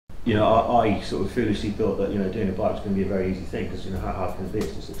You know, I sort of foolishly thought that, you know, doing a bike was going to be a very easy thing because, you know, how hard can it be?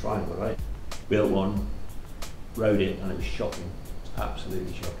 It's just a triangle, right? Built one, rode it, and it was shocking. It was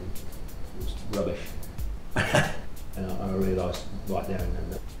absolutely shocking. It was rubbish. And I realised right there and then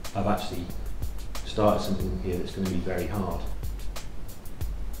that I've actually started something here that's going to be very hard.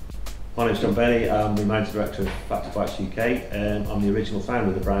 My name's John Bailey, I'm the Managing Director of Factor Bikes UK. I'm the original founder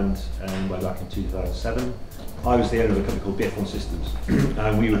of the brand way back in 2007. I was the owner of a company called Biathlon Systems,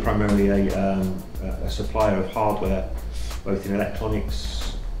 and we were primarily a supplier of hardware, both in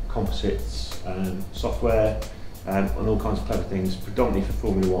electronics, composites, software, and all kinds of clever things, predominantly for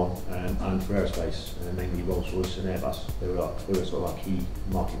Formula One and for aerospace, mainly Rolls-Royce and Airbus. They were sort of our key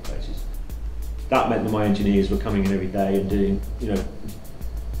marketplaces. That meant that my engineers were coming in every day and doing, you know,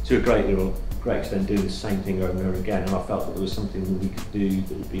 to a great extent, doing the same thing over and over again. And I felt that there was something that we could do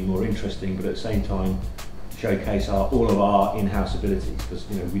that would be more interesting, but at the same time showcase all of our in-house abilities, because,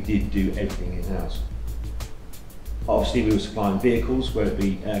 you know, we did do everything in-house. Obviously, we were supplying vehicles, whether it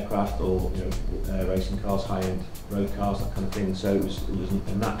be aircraft or, you know, racing cars, high-end road cars, that kind of thing. So it was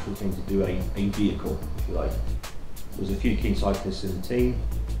a natural thing to do a vehicle, if you like. There was a few keen cyclists in the team,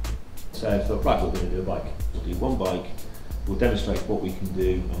 so I thought, right, we're going to do a bike. We'll do one bike. We'll demonstrate what we can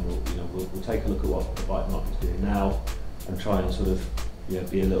do, and we'll take a look at what the bike market's doing now, and try and sort of, you know,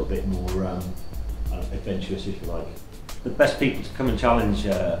 be a little bit more adventurous, if you like. The best people to come and challenge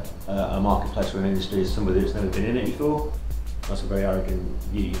a marketplace or an industry is somebody that's never been in it before. That's a very arrogant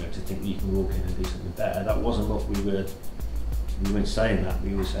view, you know, to think that you can walk in and do something better. That wasn't what we weren't saying that.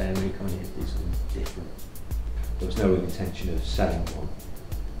 We were saying we're coming here to do something different. There was no real intention of selling one.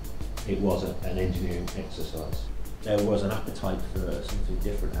 It was an engineering exercise. There was an appetite for something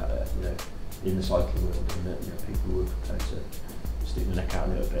different out there, you know, in the cycling world, and that, you know, people were prepared to stick their neck out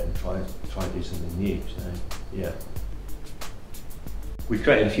a little bit and try and do something new. So, yeah. We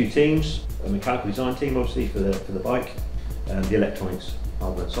created a few teams: a mechanical design team, obviously for the bike, the electronics,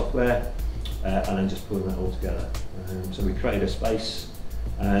 hardware, and software, and then just pulling that all together. So we created a space,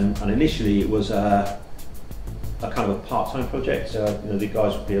 and initially it was a kind of a part-time project. So, you know, the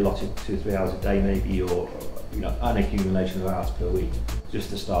guys would be allotted 2 or 3 hours a day, maybe, or you know, an accumulation of hours per week, just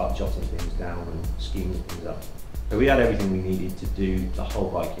to start jotting things down and scheming things up. So we had everything we needed to do the whole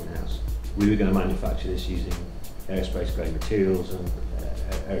bike in-house. We were going to manufacture this using aerospace grade materials and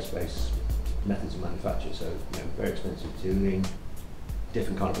aerospace methods of manufacture, so, you know, very expensive tooling,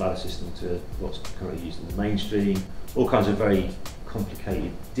 different kind of ladder system to what's currently used in the mainstream, all kinds of very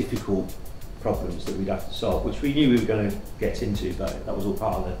complicated, difficult problems that we'd have to solve, which we knew we were going to get into, but that was all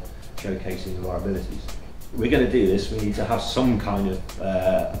part of the showcasing of our abilities. We're going to do this, we need to have some kind of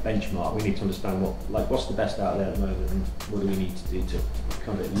benchmark. We need to understand what's the best out there at the moment, and what do we need to do to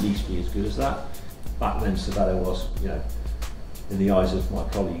kind of at least be as good as that. Back then, Cervelo was, you know, in the eyes of my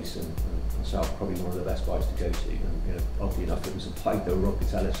colleagues and myself, probably one of the best bikes to go to. And, you know, oddly enough, it was a bike that Rob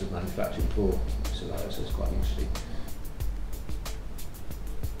Patelis was manufacturing for Cervelo, so it's quite interesting.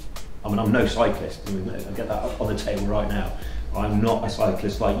 I mean, I'm no cyclist. I mean, I get that up on the table right now. I'm not a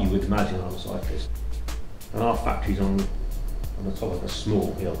cyclist like you would imagine I'm a cyclist. And our factory's on the top of a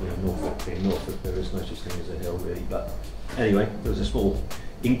small hill, you know, Norfolk, there is no such thing as a hill really, but anyway, there was a small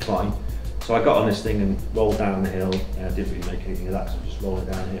incline. So I got on this thing and rolled down the hill, and I didn't really make anything of that, so I just rolled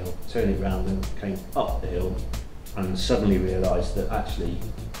it downhill, turned it around and came up the hill, and suddenly realised that actually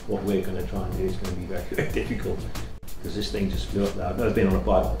what we're going to try and do is going to be very, very difficult, because this thing just flew up there. I've never been on a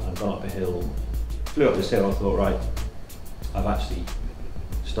bike, I've gone up a hill, flew up this hill, I thought, right, I've actually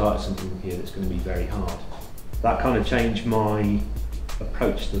started something here that's going to be very hard. That kind of changed my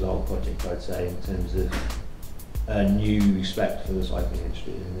approach to the whole project, I'd say, in terms of a new respect for the cycling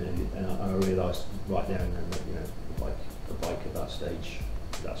industry, and I realised right there and then that, you know, a bike at that stage,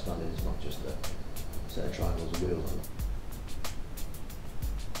 that standard, is not just a set of triangles and wheels on it.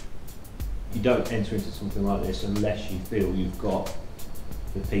 You don't enter into something like this unless you feel you've got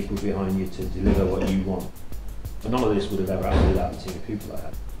the people behind you to deliver what you want. And none of this would have ever happened without the team of people I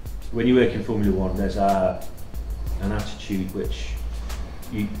had. When you work in Formula One, there's an attitude which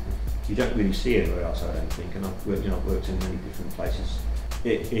you don't really see anywhere else, I don't think, and I've worked in many different places.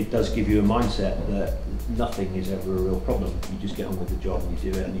 It does give you a mindset that nothing is ever a real problem. You just get on with the job and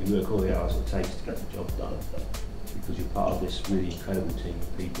you do it, and you work all the hours it takes to get the job done, because you're part of this really incredible team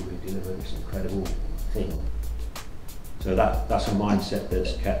of people who deliver this incredible thing. So that's a mindset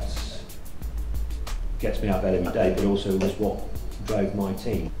that's gets me out of bed every day, but also was what drove my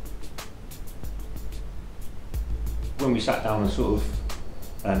team. When we sat down and sort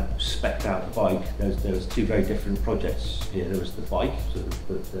of spec'd out the bike, there was two very different projects here. There was the bike, sort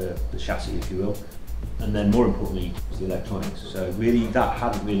of the chassis, if you will, And then more importantly was the electronics. So really that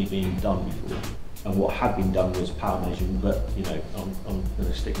hadn't really been done before. And what had been done was power measurement, but you know, I'm going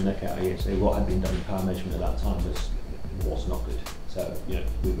to stick my neck out here and say what had been done in power measurement at that time was not good. So you know,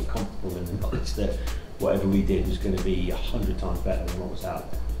 we were comfortable in the knowledge that whatever we did was going to be 100 times better than what was out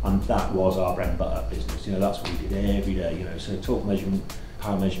there. And that was our bread and butter business. You know, that's what we did every day. You know, so torque measurement,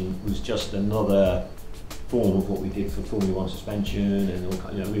 power measurement was just another form of what we did for Formula One suspension, and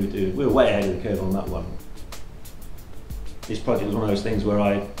all, you know, we were way ahead of the curve on that one. This project was one of those things where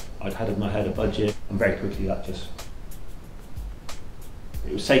I'd had in my head a budget, and very quickly that just,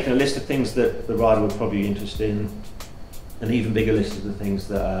 it was taking a list of things that the rider would probably be interested in, an even bigger list of the things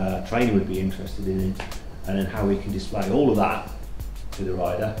that a trainer would be interested in, and then how we can display all of that to the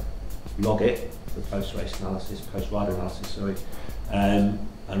rider, log it for post-race analysis, post-rider analysis, sorry, and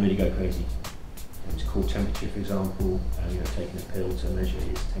really go crazy. It was core temperature, for example, you know, taking a pill to measure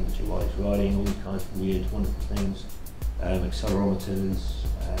his temperature while he's riding, all these kinds of weird, wonderful things. Accelerometers,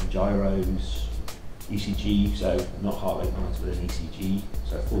 gyros, ECG, so not heart rate monitor, but an ECG,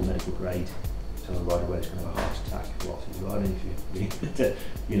 so full medical grade. Tell the rider where he's going to have a heart attack whilst he's riding, if you,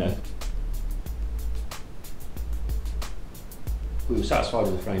 you know. We were satisfied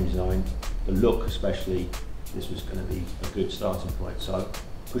with the frame design, the look especially. This was going to be a good starting point. So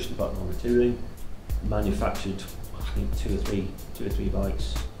I pushed the button on the tooling, manufactured, I think two or three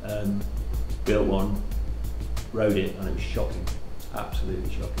bikes, built one, rode it, and it was shocking,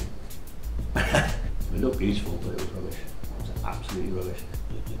 absolutely shocking. It looked beautiful, but it was rubbish. It was absolutely rubbish.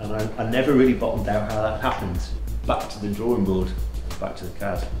 And I never really bottomed out how that happened. Back to the drawing board, back to the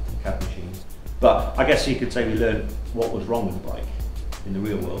CAD machines. But I guess you could say we learned what was wrong with the bike in the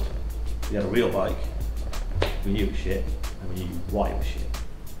real world. We had a real bike, we knew it was shit, and we knew why it was shit.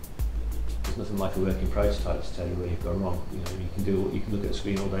 There's nothing like a working prototype to tell you where you've gone wrong. You know, you can look at the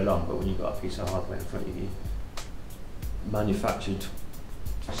screen all day long, but when you've got a piece of hardware in front of you, manufactured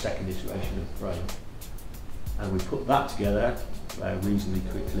a second iteration of the frame, and we put that together reasonably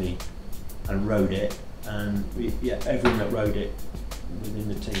quickly and rode it, and everyone that rode it within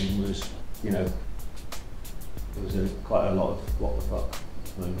the team was, you know, there was quite a lot of what the fuck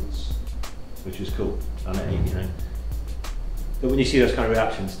moments, which was cool. And you know, but when you see those kind of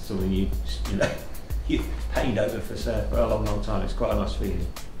reactions to something you know you've pained over for a long time, it's quite a nice feeling.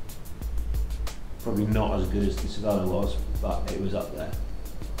 Probably not as good as the Savannah was, but it was up there.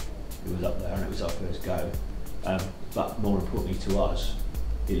 It was up there, and it was our first go. But more importantly to us,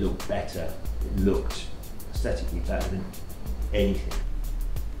 it looked better. It looked aesthetically better than anything.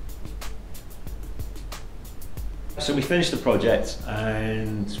 So we finished the project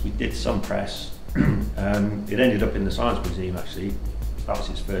and we did some press. It ended up in the Science Museum actually. That was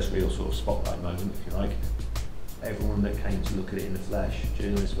its first real sort of spotlight moment, if you like. Everyone that came to look at it in the flesh,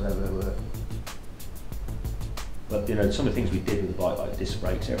 journalists, whatever, were. But you know, some of the things we did with the bike, like disc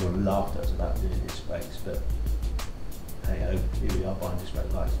brakes, everyone laughed at us about doing disc brakes, but hey ho, here we are buying disc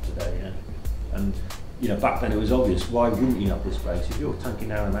brake bikes today, yeah. And you know, back then it was obvious, why wouldn't you have disc brakes? If you're tanking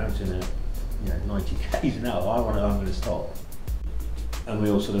down a mountain at 90 k's an hour, I'm going to stop. And we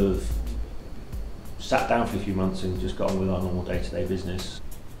all sort of sat down for a few months and just got on with our normal day-to-day business.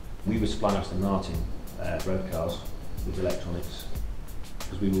 We were supplying Aston Martin road cars with electronics,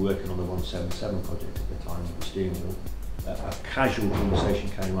 because we were working on the 177 project at the time with the steering wheel. A casual conversation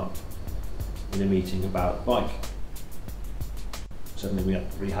came up in a meeting about bike. Suddenly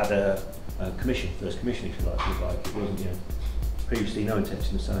we had a commission, first commission if you like, for the bike. It wasn't, you know, previously no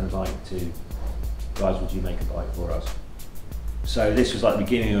intention of selling a bike to guys, would you make a bike for us? So this was like the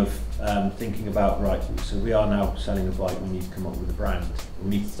beginning of thinking about, right, so we are now selling a bike, we need to come up with a brand.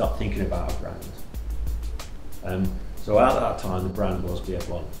 We need to start thinking about a brand. So at that time the brand was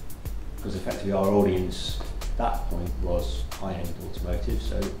BF1, because effectively our audience at that point was high-end automotive,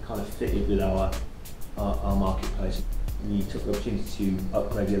 so it kind of fitted with our marketplace. We took the opportunity to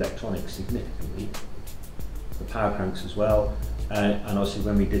upgrade the electronics significantly, the power cranks as well, and obviously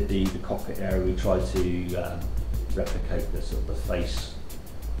when we did the cockpit area, we tried to replicate the sort of the face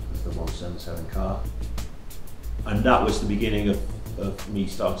of the 177 car, and that was the beginning of me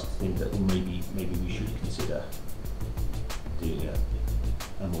starting to think that, well, maybe we should consider doing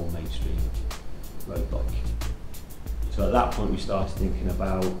a more mainstream road bike. So at that point we started thinking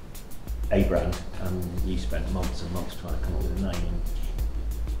about a brand, and we spent months and months trying to come up with a name.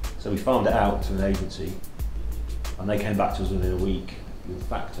 So we farmed it out to an agency, and they came back to us within a week with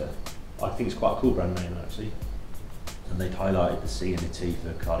Factor. I think it's quite a cool brand name actually. And they'd highlighted the C and the T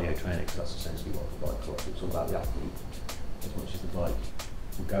for cardio training, because that's essentially what the bike was. It's all about the athlete as much as the bike.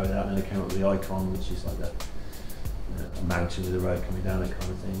 We'll go with that, and then they came up with the icon, which is like a mountain with a road coming down, that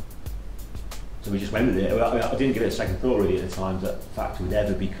kind of thing. So we just went with it. I didn't give it a second thought really at the time that factory would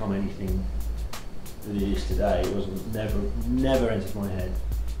ever become anything that it is today. It wasn't, never entered my head.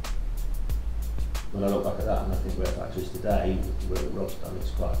 When I look back at that and I think where factory is today, where Rob's done,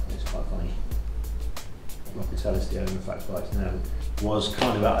 it's quite funny. Rob Patelis, the owner of Factory Bikes now, was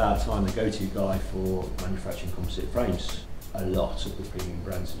kind of at that time the go-to guy for manufacturing composite frames. A lot of the premium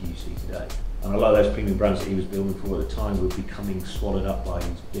brands that you see today. And a lot of those premium brands that he was building for at the time were becoming swallowed up by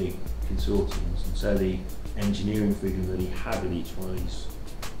these big consortiums. And so the engineering freedom that he had in each one of these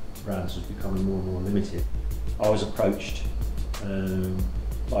brands was becoming more and more limited. I was approached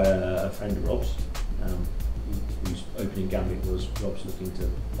by a friend of Rob's, whose opening gambit was Rob's looking to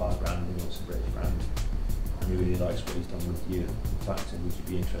buy a brand, he wants a British brand, and he really likes what he's done with you. In fact, would you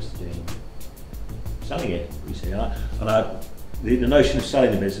be interested in selling it? You see, the notion of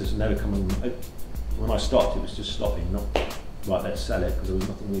selling the business has never come. When I stopped, it was just stopping, not right. Let's sell it, because there was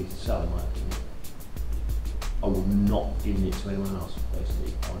nothing really to sell in my opinion. I would not have given it to anyone else.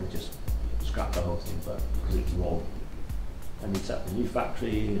 Basically, I would have just scrapped the whole thing, but because it's Rob, and he'd set up a new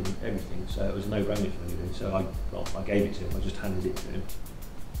factory and everything, so it was a no-brainer for me. So I gave it to him. I just handed it to him.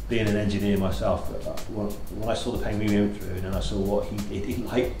 Being an engineer myself, when I saw the pain we went through, and then I saw what he did in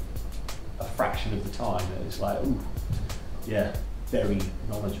like a fraction of the time, it's like, ooh, yeah, very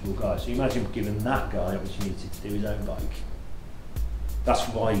knowledgeable guy. So you imagine giving that guy the opportunity to do his own bike. That's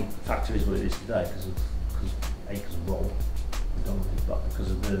why Factory is what it is today, because of Rob, predominantly, but because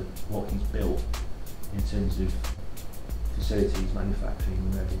of what he's built in terms of facilities, manufacturing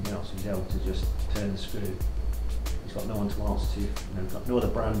and everything else. He's able to just turn the screw. He's got no one to answer to, got no other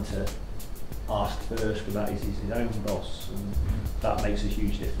brand to ask first about. He's his own boss, and that makes a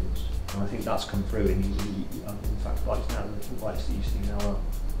huge difference. And I think that's come through in fact bikes now, the bikes that you see now are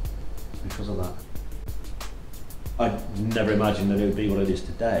because of that. I never imagined that it would be what it is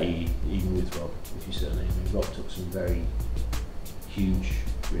today, even with Rob, if you certainly. I mean, Rob took some very huge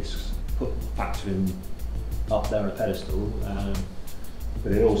risks, put factoring up there on a pedestal,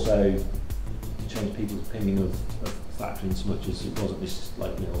 but it also changed people's opinion of factoring so much as it wasn't this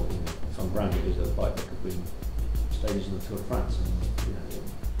like some brand. It was a bike that could win stages in the Tour de France.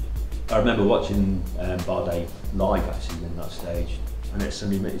 And, I remember watching Bardet live actually in that stage, and it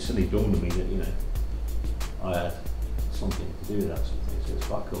suddenly dawned on me that I had something to do with that sort of thing. So it's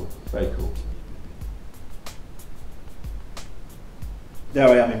quite cool, very cool. There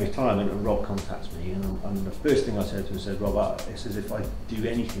I am in retirement, and Rob contacts me, and the first thing I said to him, Rob, it says if I do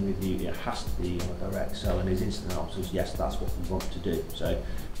anything with you, it has to be on a direct sell. And his instant answer was, yes, that's what we want to do. So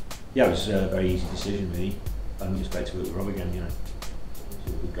yeah, it was a very easy decision really. I'm just great to work with Rob again.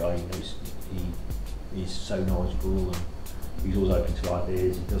 He's a good guy. He's so knowledgeable, and he's always open to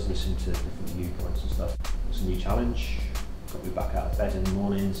ideas. He does listen to different viewpoints and stuff. It's a new challenge. Got me back out of bed in the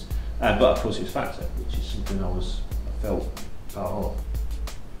mornings, but of course it's Factor, which is something I felt part of.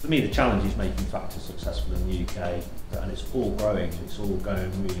 For me, the challenge is making Factor successful in the UK, and it's all growing. It's all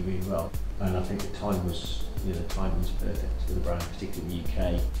going really, really well. And I think the time was, timing was perfect for the brand, particularly in the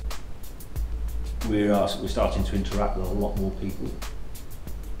UK. We're starting to interact with a lot more people.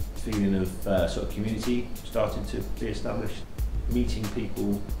 Feeling of sort of community starting to be established. Meeting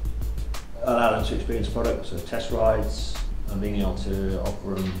people, allow them to experience products, so test rides, and being able to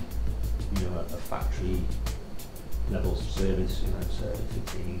offer them, a factory levels of service,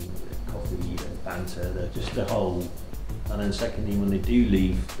 fitting, coffee, banter, just the whole. And then secondly, when they do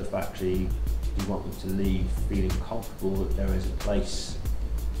leave the factory, you want them to leave feeling comfortable that there is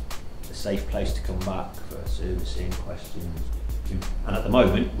a safe place to come back for servicing, questions. And at the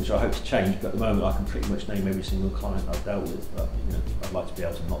moment, which I hope to change, but at the moment I can pretty much name every single client I've dealt with, but I'd like to be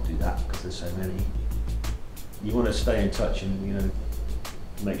able to not do that because there's so many. You want to stay in touch and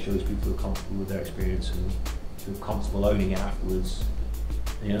make sure those people are comfortable with their experience and feel comfortable owning it afterwards.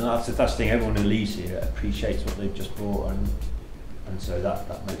 That's the thing, everyone who leaves here appreciates what they've just bought, and so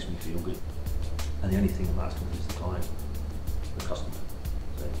that makes me feel good. And the only thing that matters is the client, the customer.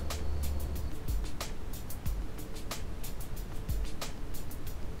 So